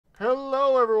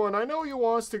Hello, everyone. I know you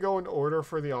want us to go in order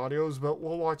for the audios, but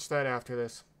we'll watch that after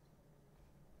this.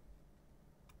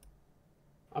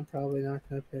 I'm probably not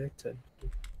going to pay attention.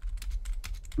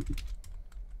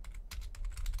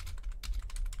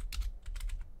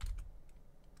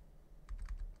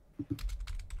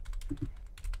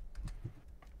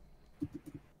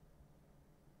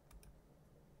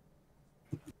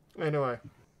 Anyway.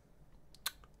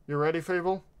 You ready,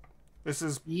 Fable? This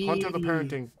is Hunter the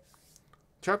Parenting.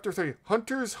 Chapter 3.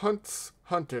 Hunters Hunts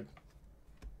Hunted.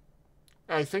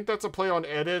 I think that's a play on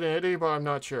Ed, Ed, Eddie, but I'm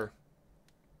not sure.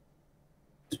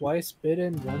 Twice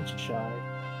bitten, once shy.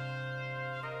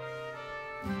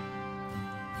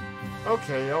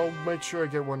 Okay, I'll make sure I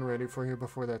get one ready for you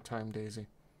before that time, Daisy.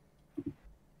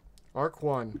 Arc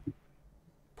 1.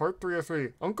 Part 3 of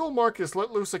 3. Uncle Marcus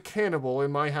let loose a cannibal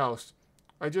in my house.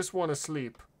 I just want to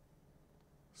sleep.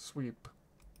 Sweep.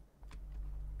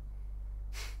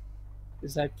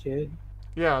 Is that kid?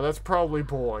 Yeah, that's probably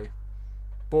boy.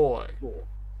 Boy. Cool.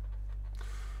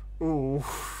 Ooh.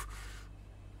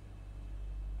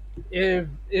 If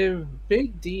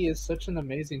Big D is such an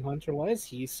amazing hunter, why is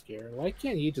he scared? Why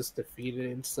can't he just defeat it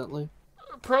instantly?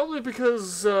 Probably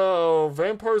because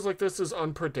vampires like this is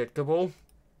unpredictable.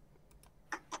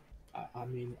 I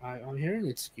mean, I'm hearing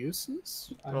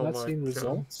excuses. I'm Oh not my seeing God.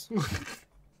 results.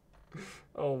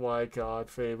 Oh my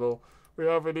God, Fable. We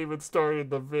haven't even started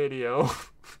the video.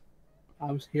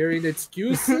 I'm hearing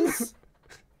excuses.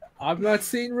 I'm not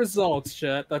seeing results,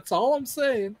 chat. That's all I'm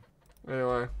saying.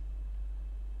 Anyway.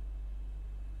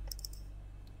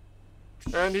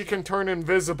 And he can turn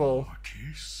invisible.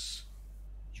 Marcus,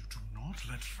 you do not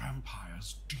let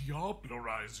vampires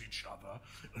diablerize each other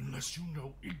unless you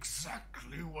know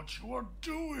exactly what you are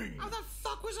doing. How the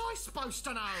fuck was I supposed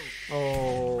to know?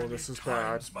 Oh, this is bad.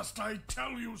 Times must I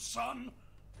tell you, son?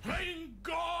 Playing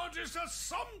God is a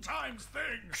sometimes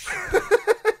thing.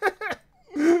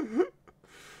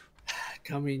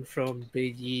 Coming from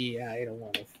Big E, I don't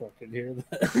want to fucking hear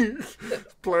that.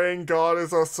 Playing God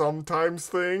is a sometimes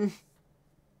thing.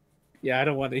 Yeah, I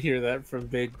don't want to hear that from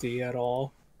Big D at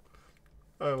all.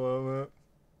 I love it.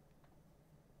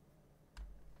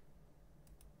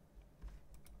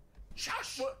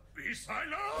 Shush! Be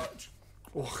silent!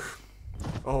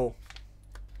 Oh.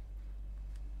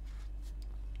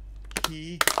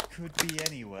 He could be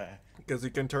anywhere. Because he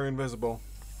can turn invisible.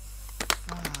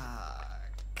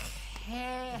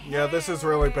 Hey, Yeah, this is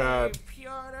really bad.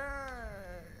 Pyotr.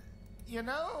 You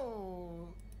know,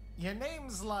 your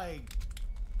name's like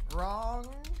wrong.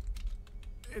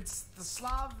 It's the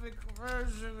Slavic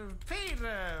version of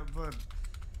Peter, but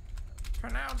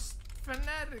pronounced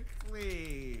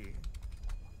phonetically.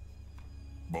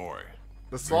 Boy.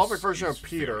 The Slavic this version is of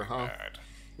Peter, very huh? bad.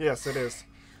 Yes, it is.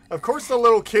 Of course the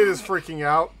little kid is freaking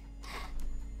out.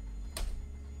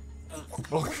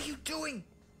 What are you doing?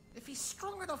 If he's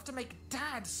strong enough to make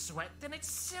Dad sweat, then it's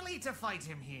silly to fight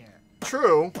him here.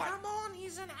 True. Come on,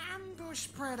 he's an ambush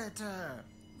predator.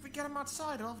 If we get him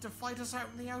outside, he'll have to fight us out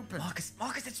in the open.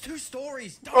 Marcus, it's 2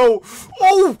 stories. Don't... Oh!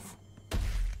 Oh!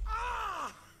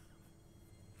 Ah!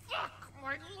 Fuck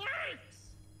my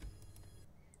legs!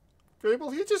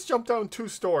 Fable, he just jumped down 2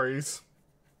 stories.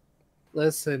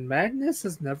 Listen, Magnus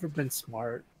has never been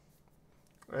smart.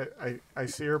 I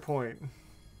see your point.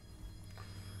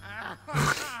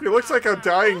 He looks like a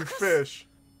dying fish.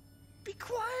 Be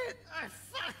quiet! I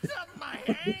fucked up my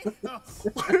ankle!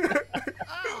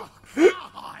 Oh,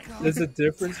 God! There's a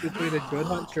difference between a good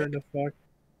hunter and a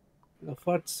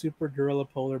fuck super gorilla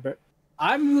polar bear.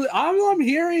 All I'm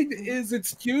hearing is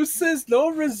excuses, no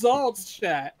results,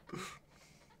 chat.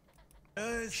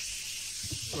 Oh.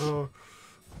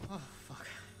 Oh, fuck.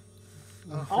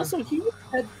 Also, he was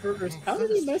head first. How did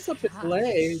he mess up his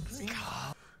legs?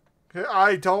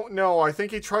 I don't know. I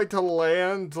think he tried to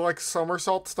land like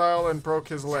somersault style and broke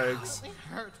his legs. It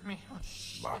hurt me. Oh,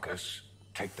 shit. Marcus,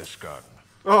 take this gun.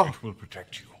 Oh. It will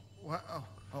protect you. What?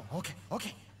 Oh, okay.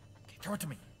 Okay, throw it to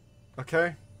me.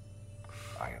 Okay.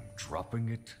 I am dropping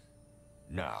it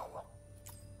now.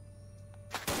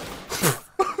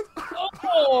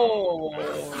 Oh, Oh,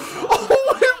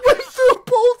 it went through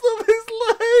both of his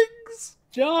legs!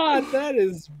 John, that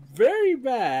is very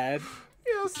bad.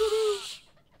 Yes, it is.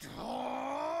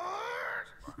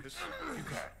 Marcus, you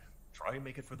can. Try and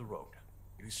make it for the road.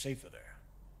 It is safer there.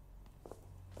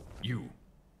 You,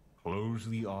 close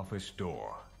the office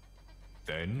door.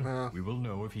 Then we will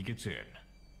know if he gets in.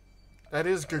 That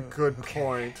is a good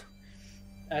point.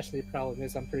 Actually, the problem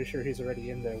is I'm pretty sure he's already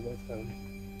in there with them.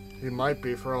 He might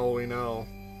be for all we know.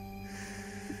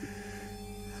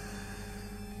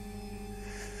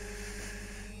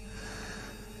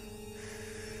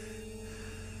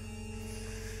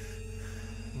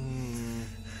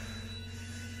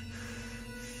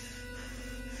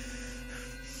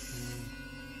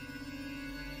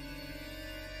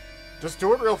 Just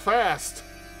do it real fast.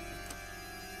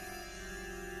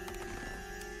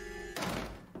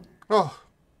 Oh.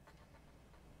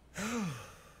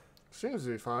 Seems to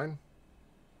be fine.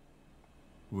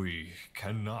 We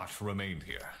cannot remain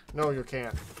here. No, you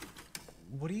can't.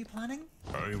 What are you planning?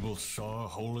 I will saw a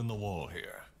hole in the wall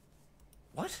here.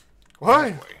 What?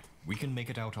 Why? That way, we can make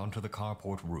it out onto the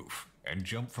carport roof and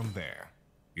jump from there.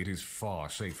 It is far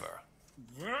safer.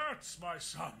 That's my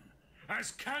son.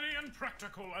 As canny and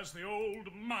practical as the old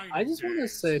mine. I just want to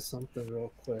days. say something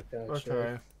real quick, actually.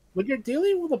 Okay. When you're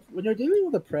dealing with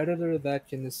a predator that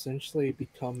can essentially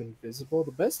become invisible,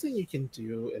 the best thing you can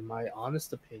do, in my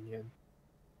honest opinion,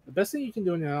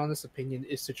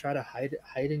 is to try to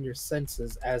hide in your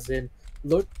senses, as in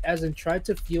try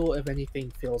to feel if anything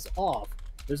feels off.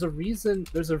 There's a reason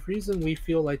we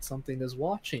feel like something is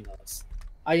watching us.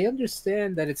 I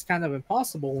understand that it's kind of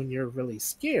impossible when you're really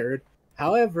scared.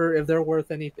 However, if they're worth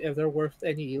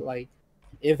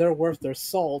their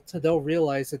salt, they'll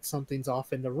realize that something's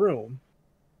off in the room.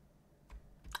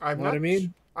 I'm Know what I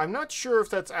mean? I'm not sure if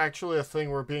that's actually a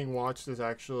thing where being watched is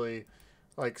actually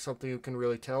like something you can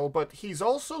really tell, but he's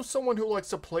also someone who likes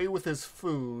to play with his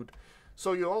food,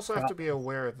 so you also have to be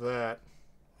aware of that.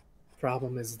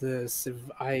 Problem is this: if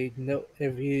he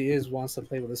wants to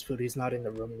play with his food, he's not in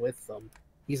the room with them.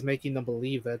 He's making them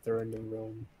believe that they're in the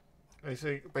room.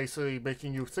 Basically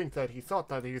making you think that he thought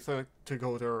to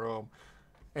go to their room.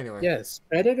 Anyway. Yes,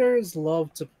 predators that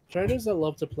love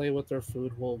to play with their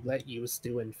food will let you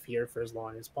stew in fear for as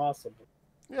long as possible.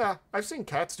 Yeah, I've seen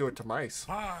cats do it to mice.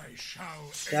 I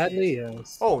shall. Sadly,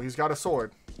 yes. Oh, he's got a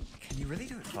sword. Can you really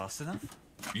do it fast enough?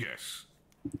 Yes.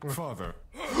 Father.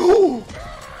 Oh!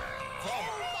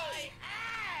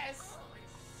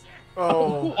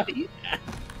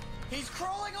 He's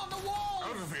crawling on the wall!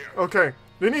 Out of here. Okay,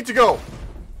 they need to go.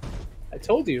 I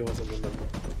told you it wasn't in the room.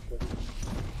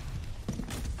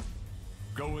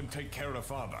 Go and take care of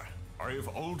Father. I have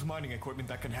old mining equipment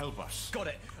that can help us. Got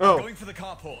it. Oh. I'm going for the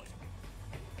carport.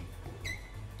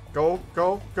 Go,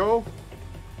 go, go.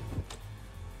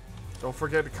 Don't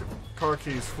forget car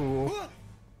keys, fool.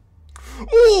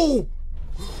 Oh!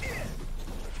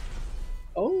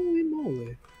 Holy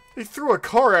moly. He threw a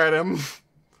car at him.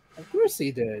 Of course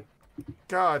he did.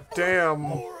 God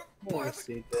damn. Of course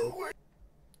he did.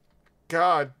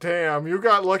 God damn. You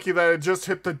got lucky that it just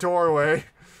hit the doorway.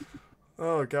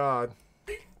 Oh, God.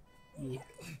 Yeah.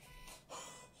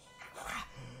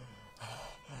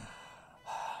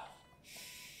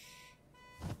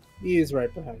 He is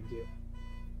right behind you.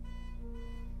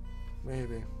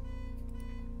 Maybe.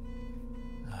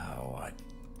 Oh, I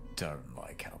don't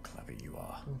like how clever you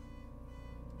are.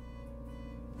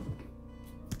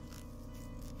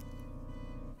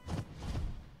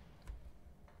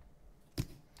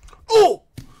 Oh!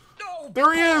 No!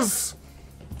 There he is!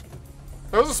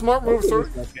 That was a smart move.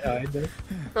 That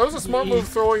was a smart move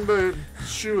throwing the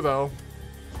shoe, though.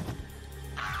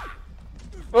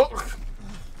 Oh!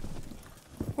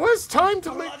 Well, it's time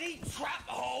to make. Bloody trap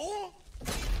hole!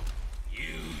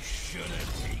 You should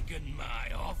have taken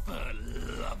my offer,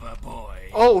 lover boy.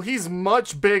 Oh, he's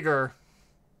much bigger.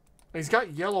 He's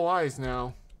got yellow eyes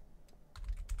now.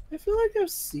 I feel like I've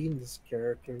seen this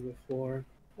character before.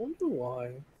 I wonder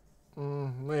why.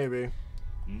 Maybe.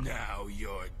 Now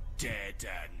you're dead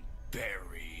and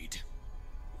buried.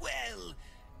 Well,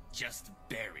 just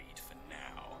buried for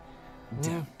now.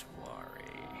 Don't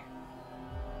worry.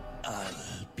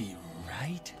 I'll be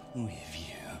right with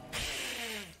you.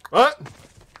 What?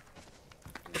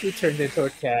 He turned into a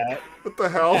cat. What the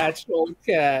hell? Actual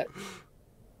cat.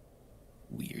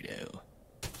 Weirdo.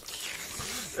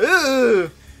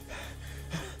 Ugh.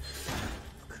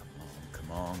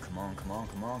 Come on.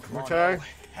 Okay. Oh,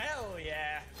 hell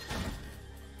yeah!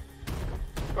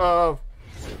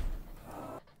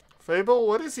 Fable,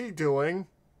 what is he doing?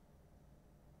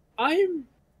 I'm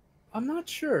not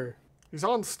sure. He's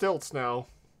on stilts now.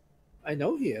 I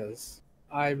know he is.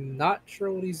 I'm not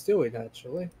sure what he's doing,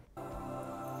 actually. I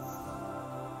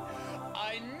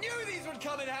knew these would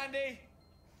come in handy!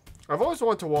 I've always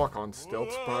wanted to walk on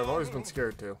stilts, but I've always been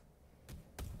scared to.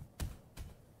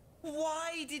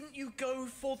 Why didn't you go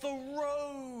for the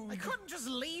road? I couldn't just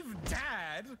leave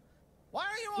Dad. Why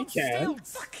are you You on can.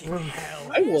 stilts? Fucking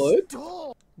hell. I would.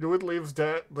 Door. You would leave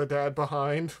the dad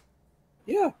behind.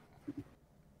 Yeah.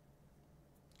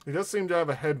 He does seem to have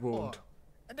a head wound.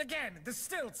 And again, the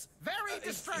stilts. Very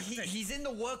distracting. He's in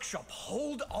the workshop.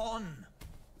 Hold on.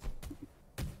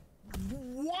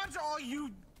 What are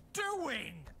you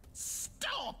doing?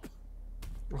 Stop!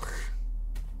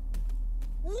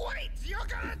 Wait, you're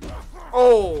gonna...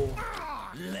 Oh!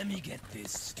 Let me get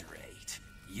this straight.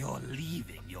 You're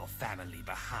leaving your family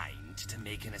behind to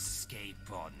make an escape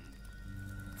on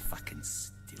fucking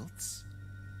stilts?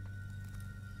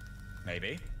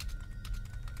 Maybe.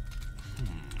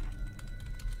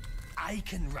 I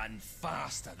can run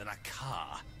faster than a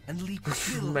car and leap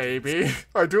buildings Maybe.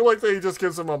 I do like that he just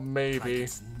gives him a like maybe.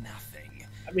 it's nothing.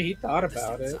 I mean, he thought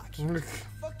about it.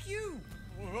 Fuck you!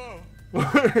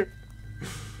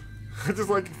 Just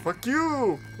like, fuck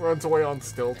you! Runs away on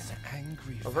stilts. An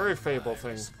angry A very Fable vampire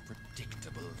thing. is a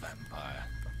predictable vampire.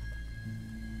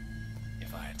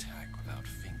 If I attack without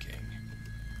thinking.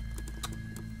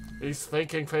 He's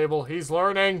thinking, Fable. He's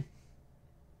learning.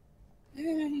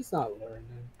 He's not learning.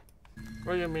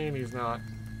 What do you mean he's not?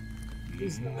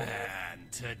 He's not. Man,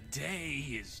 today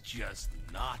is just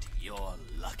not your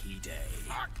lucky day.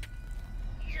 Fuck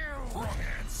you! Wrong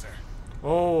answer.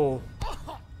 Oh.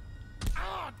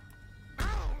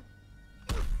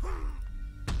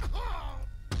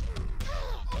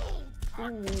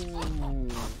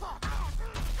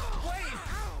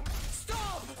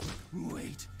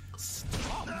 Wait,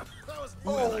 stop!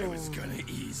 Well, I was gonna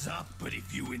ease up, but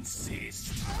if you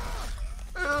insist.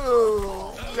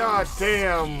 Ew. God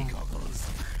damn. Goggles,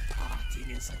 parting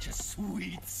in such a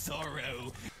sweet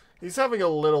sorrow. He's having a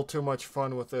little too much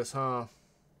fun with this, huh?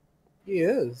 He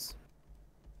is.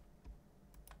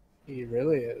 He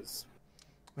really is.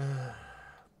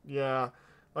 Yeah.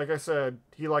 Like I said,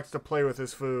 he likes to play with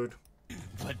his food.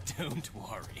 But don't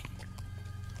worry.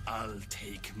 I'll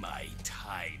take my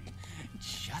time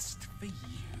just for you.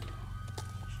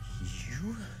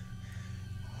 You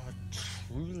are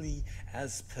truly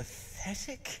as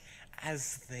pathetic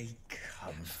as they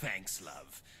come. Thanks,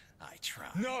 love. I try.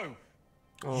 No!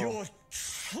 Oh. You're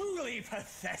truly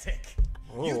pathetic!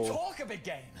 Oh. You talk a big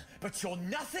game, but you're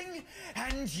nothing,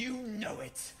 and you know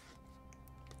it!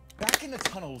 Back in the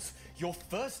tunnels, your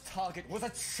first target was a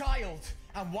child,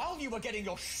 and while you were getting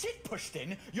your shit pushed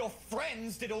in, your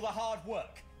friends did all the hard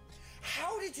work.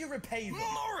 How did you repay them?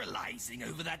 Moralizing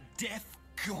over that death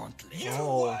gauntlet. You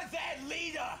Oh. were their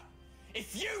leader!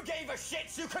 If you gave a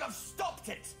shit, you could have stopped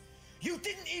it! You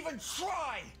didn't even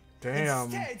try! Damn.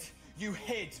 Instead, you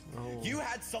hid. You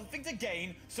had something to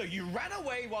gain, so you ran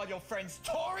away while your friends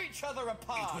tore each other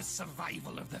apart. It was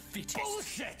survival of the fittest.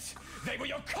 Bullshit! They were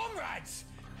your comrades!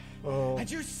 Oh. And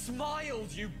you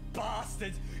smiled, you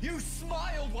bastard! You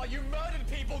smiled while you murdered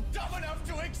people dumb enough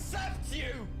to accept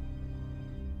you!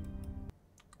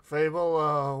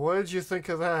 Fable, what did you think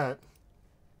of that?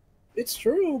 It's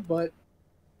true, but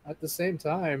at the same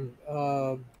time,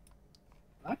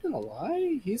 not gonna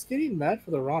lie, he's getting mad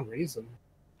for the wrong reason.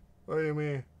 What do you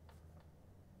mean?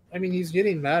 I mean, he's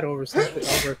getting mad over something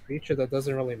over a creature that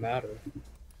doesn't really matter.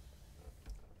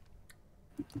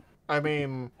 I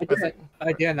mean,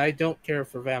 Again, I don't care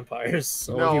for vampires,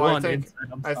 so No, if you I want think- insight,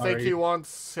 I'm I think sorry. he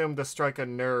wants him to strike a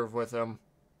nerve with him.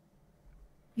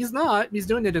 He's not. He's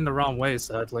doing it in the wrong way,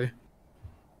 sadly.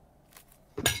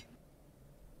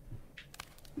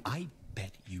 I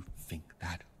bet you think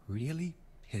that really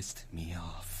pissed me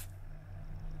off.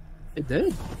 It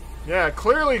did. Yeah, it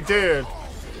clearly did.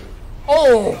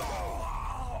 Oh!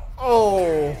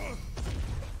 Oh!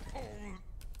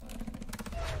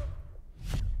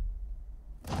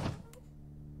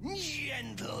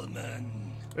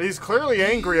 Gentlemen, He's clearly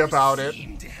angry about it.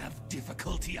 seem to have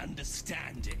difficulty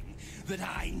understanding that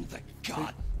I'm the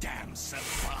goddamn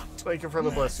savant. Thank you for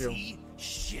the bless you. Mercy,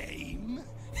 shame,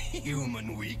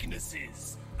 human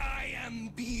weaknesses. I am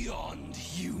beyond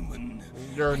human.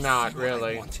 You're I not see what I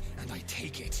really. want, and I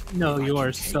take it. No, If I you can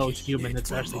are take so it, human, it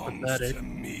it's actually belongs pathetic. to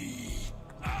me.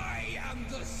 I am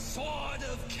the sword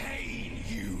of Cain,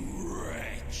 you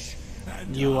wretch.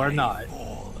 And You are I not.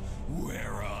 fall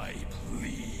where I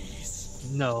please.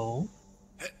 No.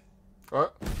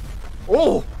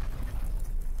 Oh!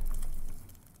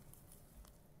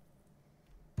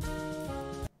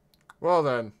 Well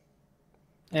then,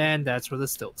 And that's where the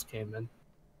stilts came in.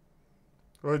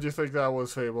 what did you think that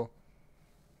was, Fable?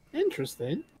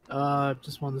 Interesting.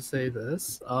 Just want to say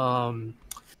this.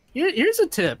 Here's a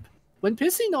tip. When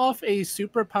pissing off a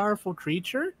super powerful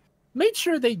creature, make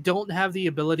sure they don't have the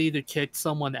ability to kick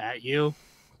someone at you.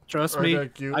 Trust Or me,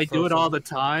 like you I throw do it all something. the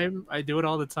time. I do it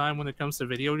all the time when it comes to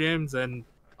video games and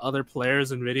other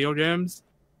players in video games.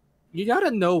 You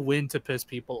gotta know when to piss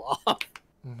people off.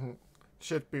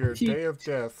 Shitbeard, He- Day of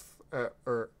Death.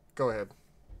 Go ahead.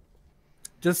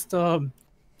 Just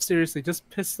seriously, just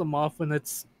piss them off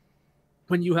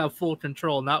when you have full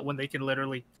control, not when they can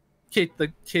literally kick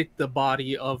the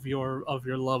body of your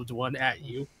loved one at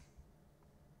you.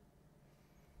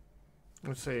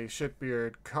 Let's see,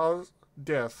 Shitbeard, cause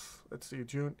death. Let's see,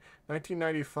 June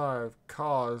 1995.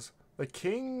 Cause the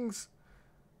king's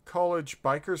College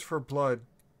Bikers for Blood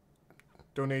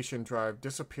donation drive.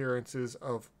 Disappearances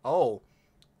of... Oh,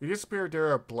 you disappeared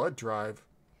during a blood drive.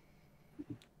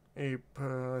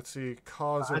 Let's see.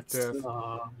 Cause of death.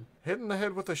 Hit in the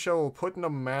head with a shovel. Put in a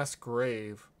mass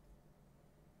grave.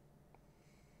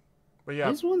 But yeah.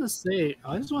 I just want to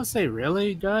say,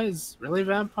 really, guys? Really,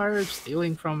 vampires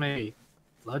stealing from a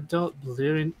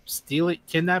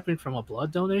kidnapping from a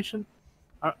blood donation?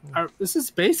 This is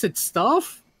basic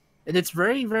stuff, and it's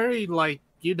very, very, like,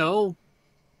 you know,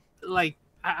 like,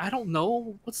 I don't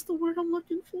know, what's the word I'm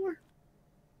looking for?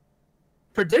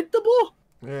 Predictable?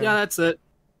 Yeah, that's it.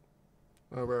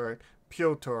 Oh, right.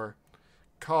 Piotr.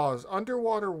 Cause.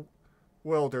 Underwater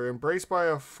welder embraced by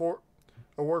a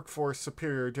workforce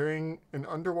superior during an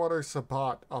underwater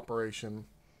sabbat operation.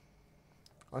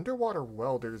 Underwater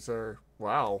welders are...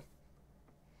 Wow.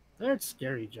 They're a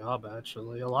scary job,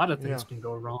 actually. A lot of things can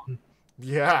go wrong.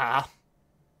 Yeah.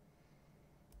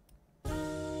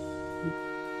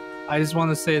 I just want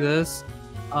to say this.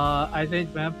 I think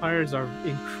vampires are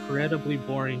incredibly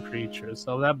boring creatures.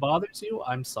 So if that bothers you,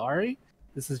 I'm sorry.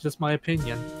 This is just my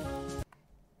opinion.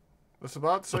 The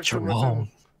Sabbat section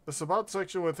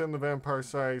within the vampire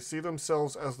side see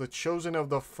themselves as the chosen of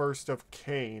the first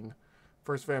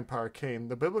vampire, Cain,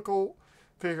 the biblical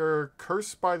figure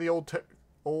cursed by the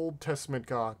Old Testament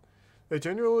God. They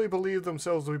genuinely believe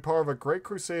themselves to be part of a great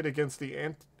crusade against the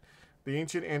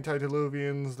ancient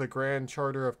antediluvians, the grand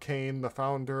charter of Cain, the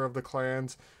founder of the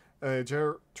clans, and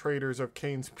the traitors of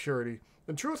Cain's purity.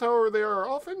 In truth, however, they are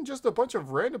often just a bunch of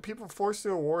random people forced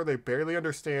into a war they barely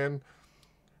understand,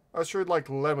 ushered like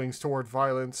lemmings toward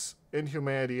violence,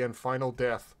 inhumanity, and final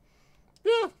death.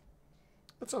 Yeah,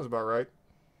 that sounds about right.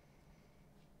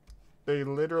 They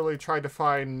literally tried to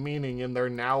find meaning in their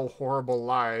now horrible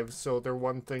lives, so their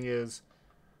one thing is,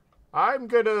 I'm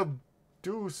gonna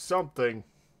do something.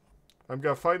 I'm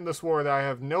gonna fight in this war that I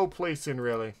have no place in,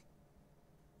 really.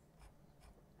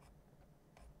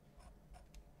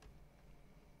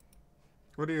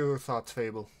 What are your thoughts,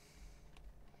 Fable?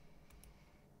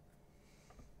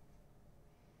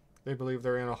 They believe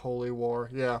they're in a holy war.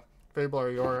 Yeah. Fable, are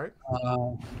you alright?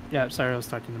 Yeah, sorry, I was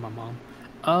talking to my mom.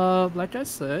 Like I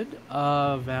said,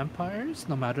 vampires,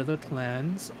 no matter the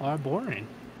clans, are boring.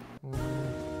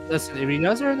 Listen, if you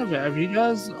guys have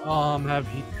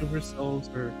Vtuber souls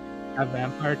or have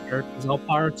vampire characters, all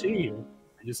power to you.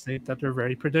 I just think that they're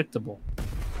very predictable.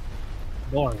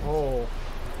 Boring. Oh.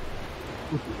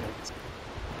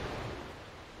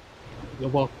 You're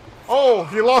welcome. Oh,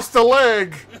 you lost a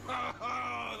leg!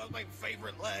 That's my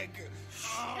favorite leg.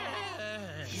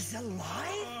 He's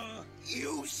alive?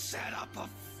 You set up a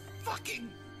fucking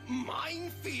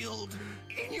minefield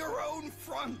in your own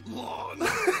front lawn.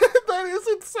 That is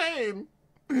insane.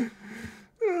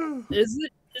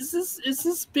 Is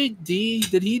this Big D?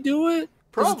 Did he do it?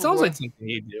 Probably. It sounds like something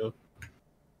he'd do.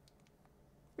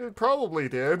 It probably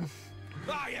did.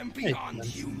 I am beyond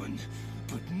human,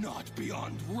 but not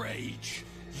beyond rage.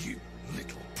 You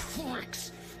little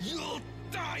pricks. You'll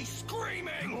die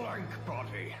screaming. Blank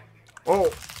body. Oh.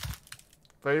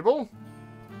 Fable?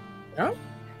 Yeah?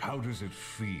 How does it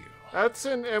feel? That's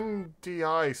an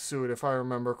MDI suit, if I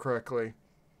remember correctly.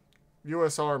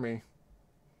 U.S. Army.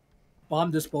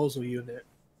 Bomb disposal unit.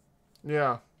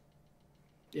 Yeah.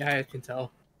 Yeah, I can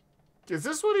tell. Is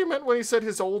this what he meant when he said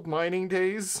his old mining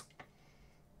days?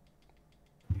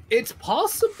 It's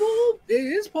possible. It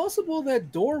is possible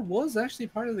that Dor was actually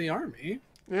part of the army.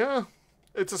 Yeah.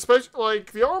 It's a special,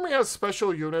 like, the army has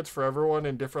special units for everyone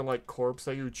in different, like, corps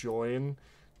that you join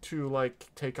to, like,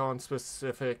 take on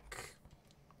specific,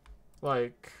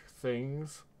 like,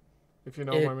 things, if you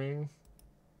know what I mean.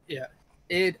 Yeah.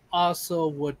 It also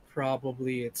would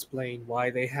probably explain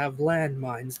why they have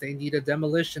landmines. They need a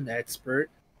demolition expert,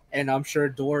 and I'm sure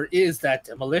Dor is that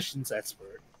demolitions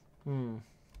expert.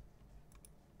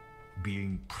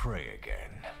 Being prey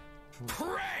again.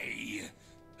 Prey!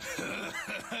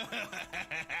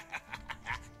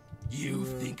 You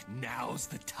think now's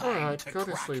the time Alright, to go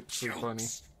to crack sleep, Sweet jokes? Bunny.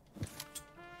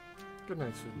 Good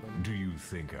night, Sweet Bunny. Do you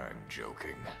think I'm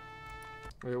joking?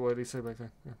 Wait, what did he say back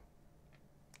there? Yeah.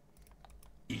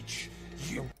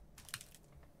 You.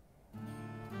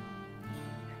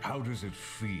 How does it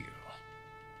feel?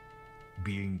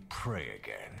 Being prey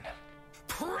again.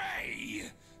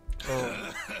 Prey!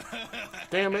 Oh.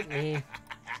 Damn it, me.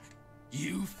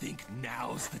 You think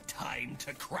now's the time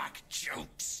to crack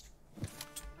jokes?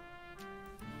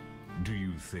 Do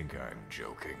you think I'm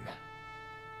joking?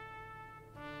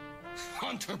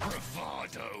 Hunter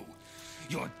bravado!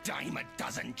 Your dime a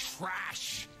dozen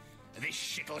trash! This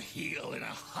shit'll heal in a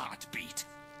heartbeat.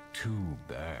 Too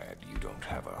bad you don't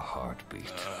have a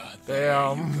heartbeat. There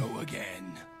Damn. you go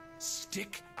again.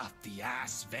 Stick up the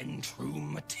ass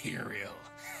Ventrum material.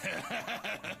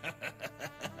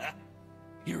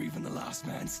 You're even the last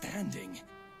man standing.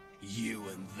 You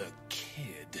and the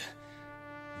kid.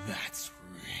 That's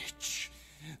rich.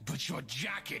 But your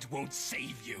jacket won't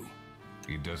save you.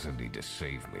 He doesn't need to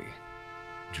save me.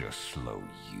 Just slow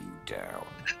you down.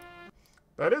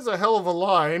 That is a hell of a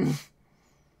line.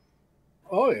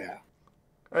 Oh yeah.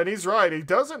 And he's right. He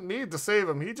doesn't need to save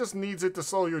him. He just needs it to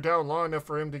slow you down long enough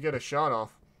for him to get a shot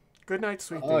off. Good night,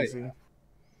 sweet Daisy. Yeah.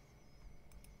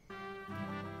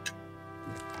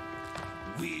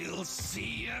 We'll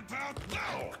see about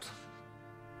that.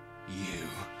 You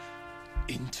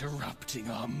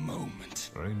interrupting our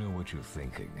moment. I know what you're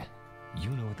thinking. You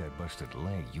know with that busted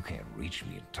leg, you can't reach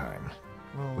me in time.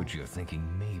 Oh. But you're thinking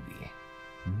maybe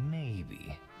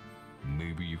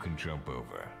you can jump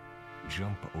over.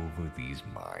 Jump over these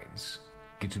mines.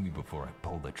 Get to me before I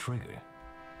pull the trigger.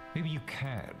 Maybe you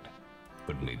can,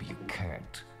 but maybe you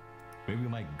can't. Maybe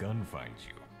my gun finds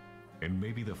you. And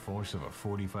maybe the force of a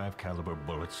 .45 caliber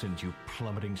bullet sends you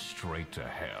plummeting straight to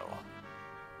hell.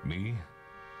 Me?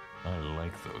 I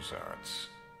like those odds.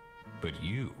 But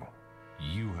you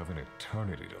have an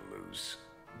eternity to lose.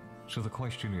 So the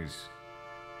question is,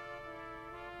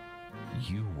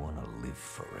 you want to live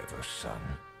forever, son?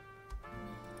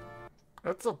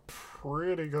 That's a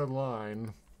pretty good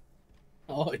line.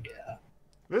 Oh yeah.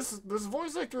 This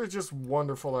voice actor is just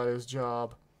wonderful at his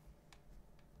job.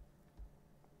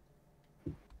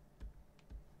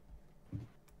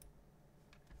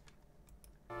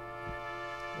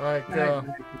 Like, yeah.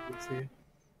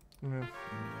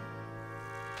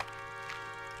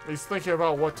 He's thinking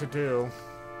about what to do.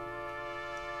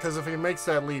 Because if he makes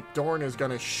that leap, Dorn is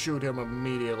gonna shoot him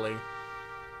immediately.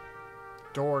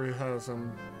 Dorn has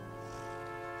him.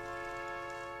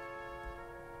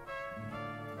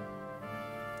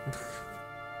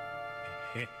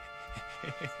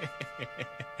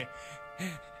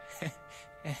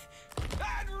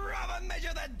 I'd rather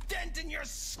measure the dent in your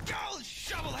skull,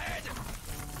 shovelhead!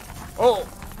 Oh!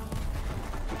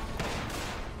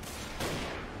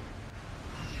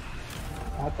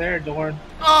 Not there, Dorn.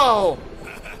 Oh!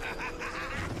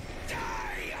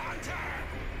 Die, Hunter!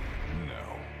 No.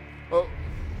 Oh!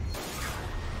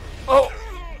 Oh!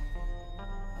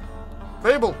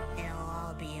 Fable! It'll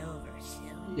all be over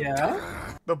soon.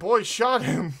 Yeah. The boy shot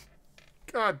him.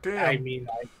 God damn.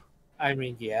 I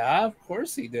mean, yeah, of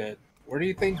course he did. Where do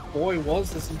you think Boy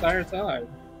was this entire time?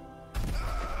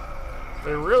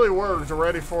 They really were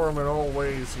ready for him in all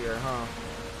ways here, huh?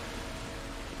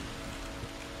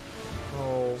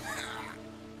 Oh.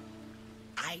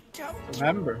 I don't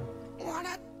Remember.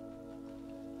 wanna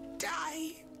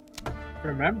die.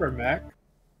 Remember, Mac.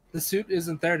 The suit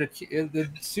isn't there to the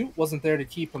suit wasn't there to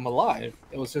keep him alive.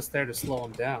 It was just there to slow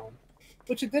him down.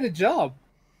 Which it did a job.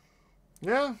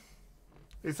 Yeah.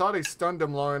 He thought he stunned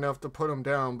him long enough to put him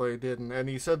down, but he didn't. And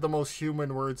he said the most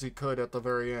human words he could at the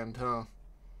very end, huh?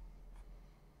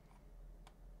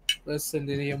 Listen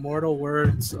to the immortal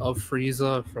words of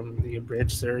Frieza from the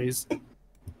Abridged series.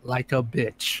 Like a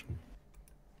bitch.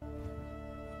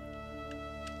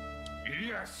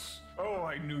 Yes! Oh,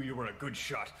 I knew you were a good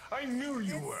shot. I knew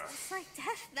you were. It's like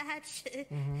deathmatch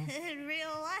in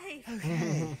real life.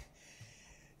 Okay.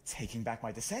 Taking back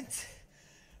my dissent.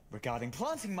 Regarding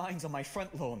planting mines on my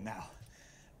front lawn now.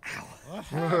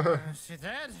 Ow. Is she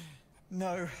dead?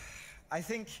 No, I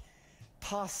think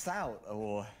passed out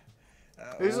or.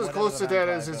 He's or as close to whatever dead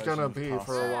as vampire he's gonna version be passed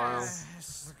for a out. while.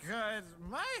 It's good.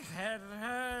 My head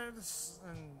hurts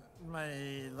and my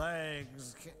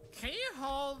legs. Can you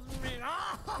hold me?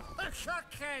 Oh,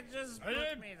 okay, just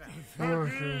put me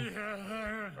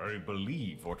down. I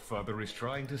believe what Father is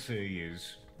trying to say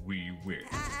is, we win.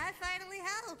 I finally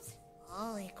helped.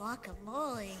 Holy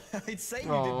guacamole. I'd say you did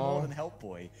more than help,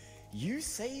 boy. You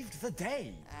saved the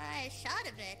day. I shot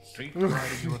a bitch. Take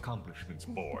pride in your accomplishments,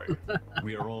 boy.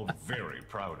 We are all very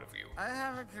proud of you. I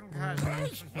have a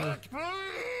concussion.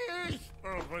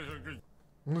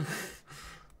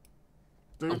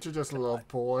 Don't you just love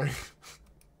Boy?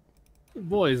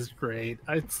 Boy's great.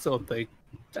 I still think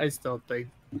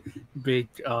Big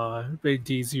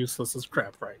D's useless as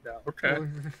crap right now, okay?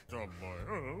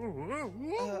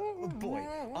 Boy,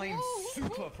 I'm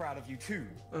super proud of you too.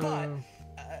 But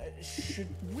should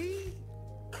we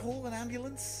call an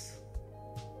ambulance?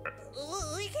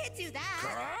 We can't do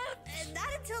that. Not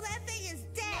until that thing is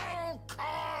dead.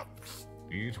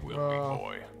 It will be,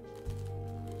 boy.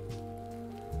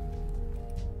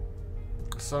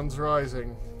 Sun's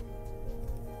rising.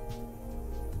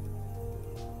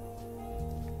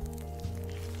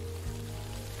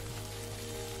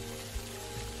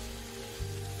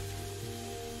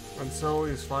 And so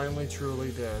he's finally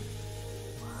truly dead.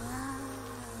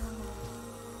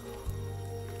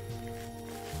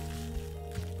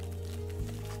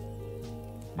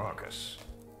 Marcus.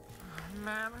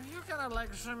 Man, are you gonna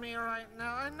lecture me right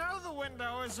now? I know the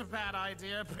window is a bad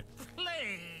idea, but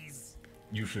please!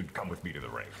 You should come with me to the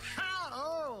ring.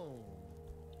 Oh!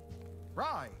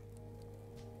 Right.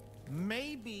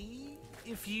 Maybe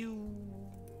if you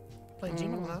play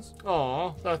Demon with us.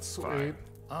 Aw, that's sweet. Fine.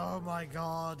 Oh my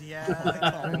god, I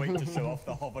yeah. can't wait to show off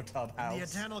the Hover Tub The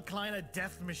house. Eternal Kleiner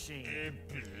Death Machine.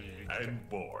 And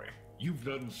boy, you've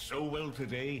done so well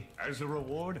today. As a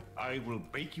reward, I will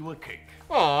bake you a cake.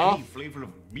 Aw. Any flavor of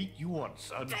meat you want,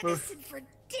 son. Venison for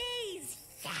days.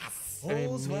 Yes.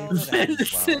 All's well that ends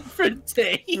Venison well. for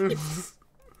days.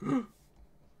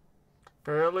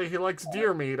 Apparently he likes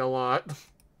deer meat a lot.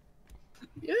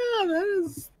 Yeah, that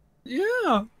is.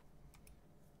 Yeah.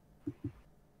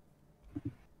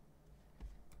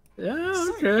 Yeah,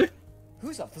 okay.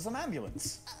 Who's up for some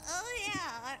ambulance? Oh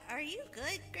yeah. Are you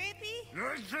good, Grampy?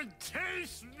 You should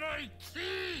taste my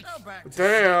teeth! Go back to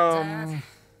Damn. sleep,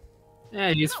 Dad. Yeah,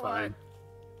 he's You know what? fine.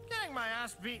 Getting my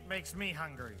ass beat makes me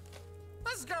hungry.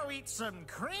 Let's go eat some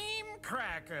cream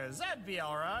crackers. That'd be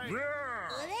alright. An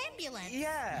ambulance.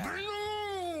 Yeah.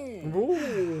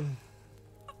 Ooh.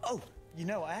 Oh, you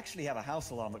know, I actually have a house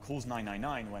alarm that calls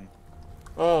 999 when...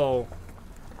 Oh.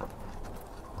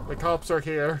 The cops are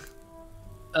here.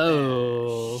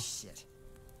 Oh, Shit.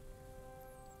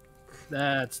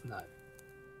 that's not.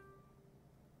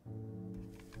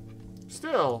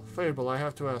 Still, Fable, I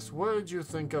have to ask, what did you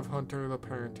think of Hunter the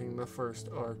Parenting, the first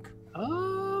arc?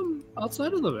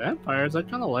 Outside of the vampires, I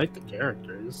kind of like the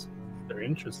characters. They're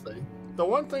interesting. The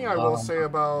one thing I will say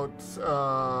about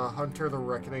Hunter the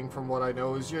Reckoning, from what I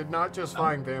know, is you're not just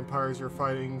fighting vampires, you're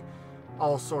fighting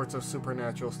all sorts of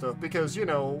supernatural stuff. Because, you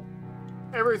know,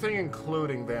 everything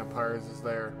including vampires is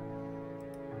there.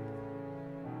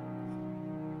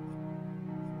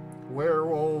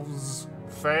 Werewolves,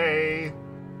 fae,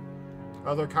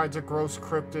 other kinds of gross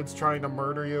cryptids trying to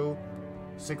murder you,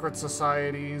 secret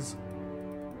societies,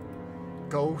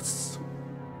 ghosts.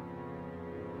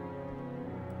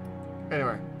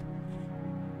 Anyway,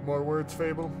 more words,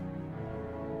 Fable?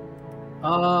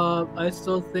 I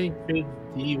still think Big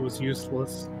D was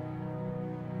useless.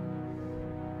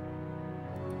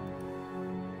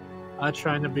 Not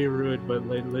trying to be rude, but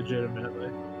like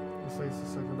legitimately. This leads to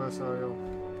second best audio.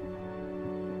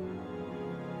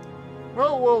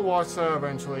 Well, we'll watch that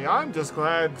eventually. I'm just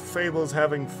glad Fable's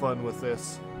having fun with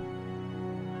this.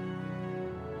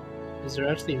 Is there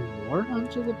actually more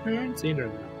Hunter the Parenting or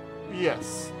no?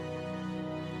 Yes.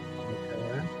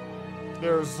 Okay.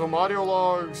 There's some audio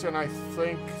logs, and I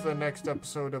think the next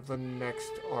episode of the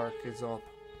next arc is up.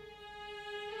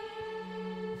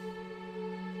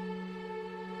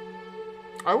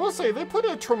 I will say, they put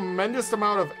a tremendous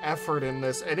amount of effort in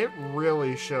this, and it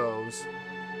really shows.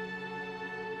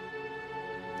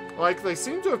 Like, they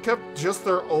seem to have kept just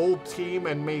their old team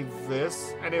and made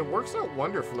this, and it works out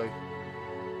wonderfully.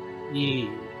 Yeah.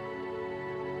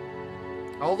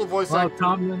 All the voice Well, acting...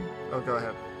 Common. Oh, go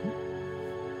ahead.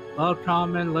 Well,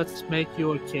 Common, let's make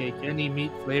you a cake. Any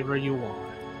meat flavor you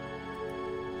want.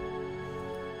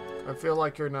 I feel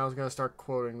like you're now going to start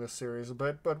quoting this series a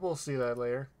bit, but we'll see that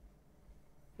later.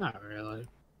 Not really.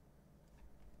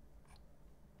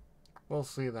 We'll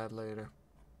see that later.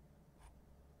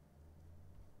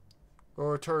 We'll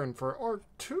return for Arc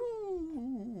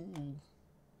 2.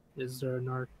 Is there an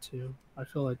arc 2? I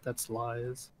feel like that's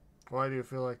lies. Why do you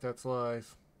feel like that's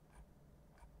lies?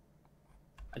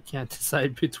 I can't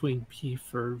decide between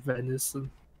beef or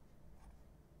venison.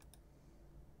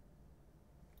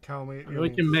 Cow meat? I mean, we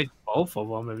can make both of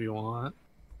them if you want.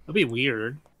 It'll be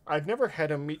weird. I've never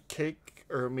had a meat cake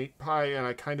or a meat pie, and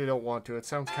I kind of don't want to. It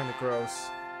sounds kind of gross.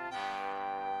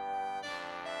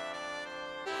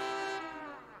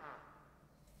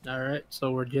 Alright,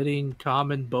 so we're getting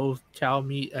Common both cow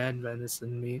meat and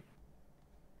venison meat.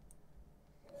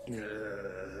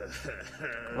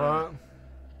 What?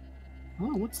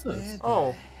 Oh, what's this?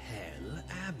 Oh. Hell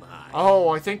am I? Oh,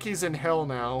 I think he's in hell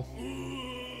now.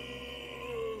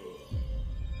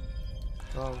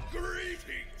 Oh.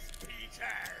 Greetings, Peter.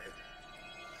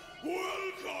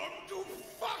 Welcome to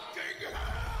fucking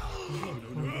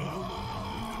hell.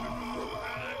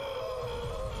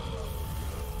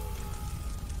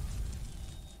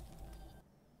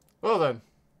 Well then.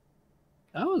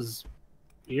 That was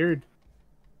weird.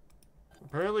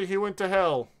 Apparently he went to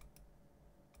hell.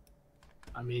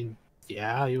 I mean,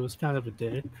 yeah, he was kind of a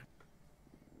dick.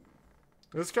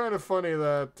 It's kind of funny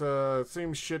that it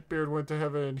seems Shitbeard went to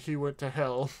heaven and he went to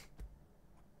hell.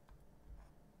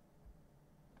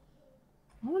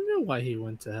 wonder why he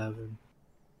went to heaven.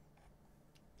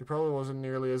 He probably wasn't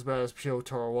nearly as bad as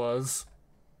Piotr was.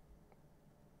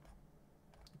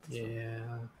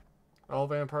 Yeah. All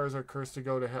vampires are cursed to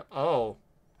go to hell. Oh.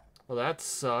 Well, that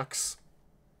sucks.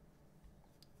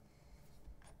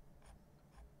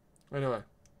 Anyway,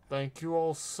 thank you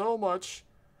all so much.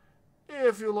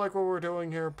 If you like what we're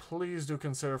doing here, please do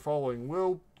consider following.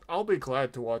 I'll be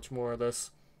glad to watch more of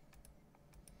this.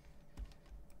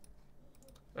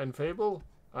 And Fable,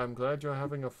 I'm glad you're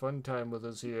having a fun time with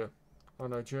us here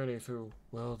on our journey through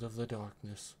World of the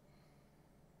Darkness.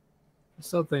 I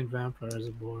still think vampires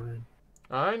are boring.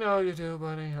 I know you do,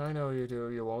 buddy. I know you do.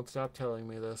 You won't stop telling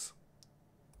me this.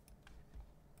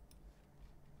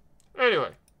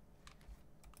 Anyway,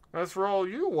 as for all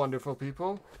you wonderful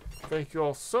people, thank you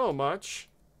all so much.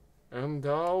 And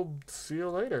I'll see you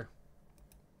later.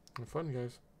 Have fun,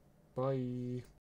 guys. Bye.